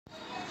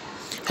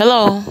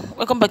Hello,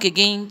 welcome back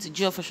again to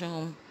Geo Fashion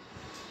Home.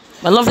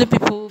 My lovely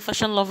people,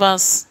 fashion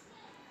lovers,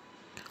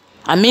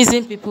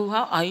 amazing people,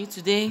 how are you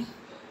today?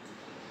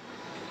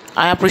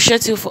 I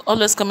appreciate you for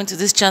always coming to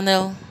this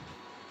channel.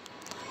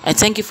 I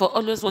thank you for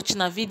always watching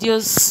our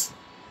videos.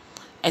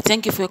 I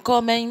thank you for your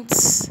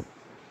comments.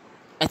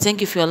 I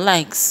thank you for your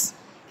likes.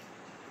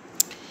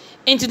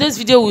 In today's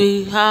video,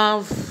 we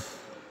have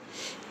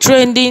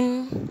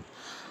trending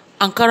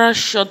Ankara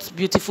short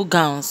beautiful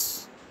gowns.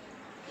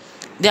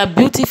 They are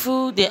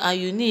beautiful, they are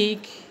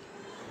unique,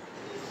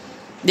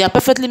 they are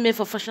perfectly made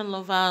for fashion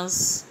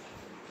lovers.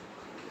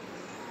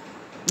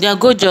 They are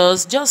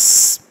gorgeous.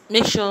 Just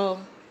make sure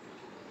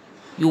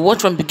you watch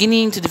from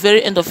beginning to the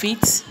very end of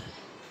it.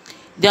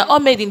 They are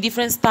all made in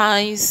different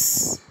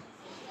styles,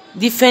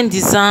 different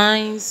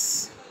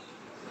designs,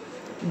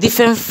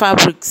 different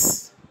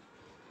fabrics.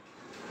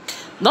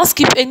 Don't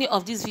skip any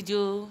of this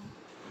video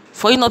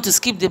for you not to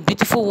skip the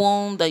beautiful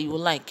one that you will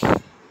like.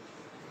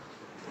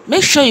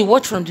 Make sure you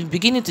watch from the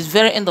beginning to the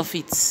very end of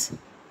it.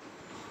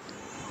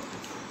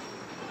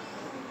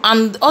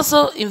 And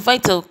also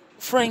invite your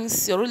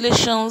friends, your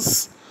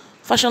relations,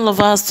 fashion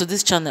lovers to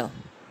this channel.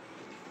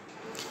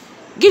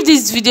 Give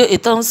this video a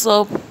thumbs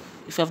up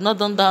if you have not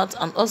done that,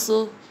 and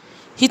also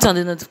hit on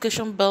the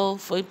notification bell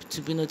for it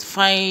to be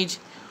notified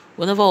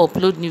whenever I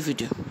upload new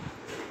video.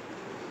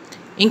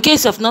 In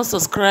case you have not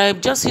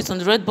subscribed, just hit on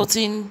the red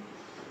button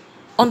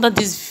under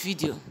this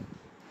video.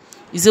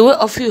 It's a way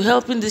of you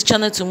helping this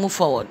channel to move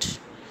forward.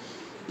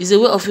 It's a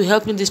way of you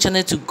helping this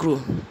channel to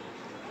grow.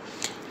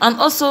 And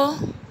also,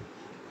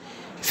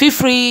 feel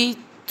free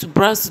to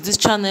browse to this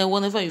channel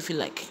whenever you feel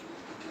like.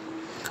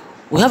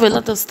 We have a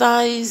lot of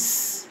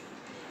styles,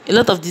 a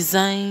lot of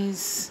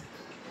designs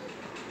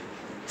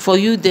for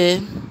you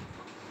there.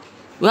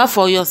 We have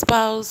for your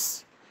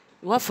spouse,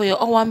 we have for your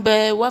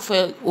owambe,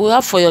 we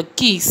have for your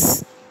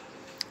kids,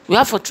 we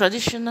have for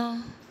traditional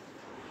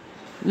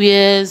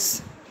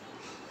wears.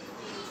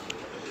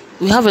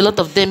 We have a lot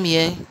of them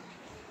here.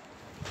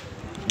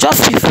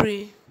 Just feel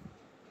free.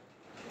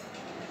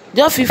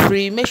 Just feel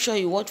free. Make sure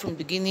you watch from the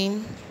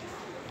beginning.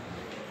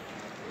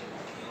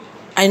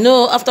 I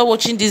know after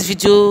watching this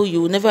video,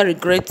 you will never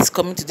regret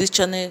coming to this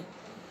channel.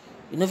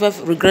 You never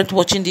regret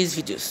watching these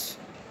videos.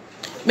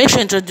 Make sure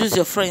you introduce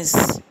your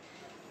friends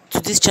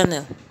to this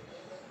channel.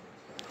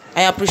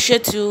 I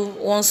appreciate you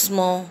once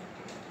more.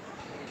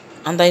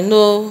 And I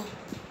know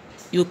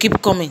you'll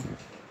keep coming.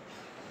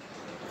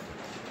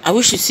 I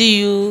wish to see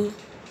you.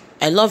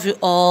 I love you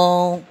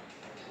all.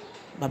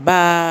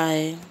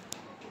 Bye-bye.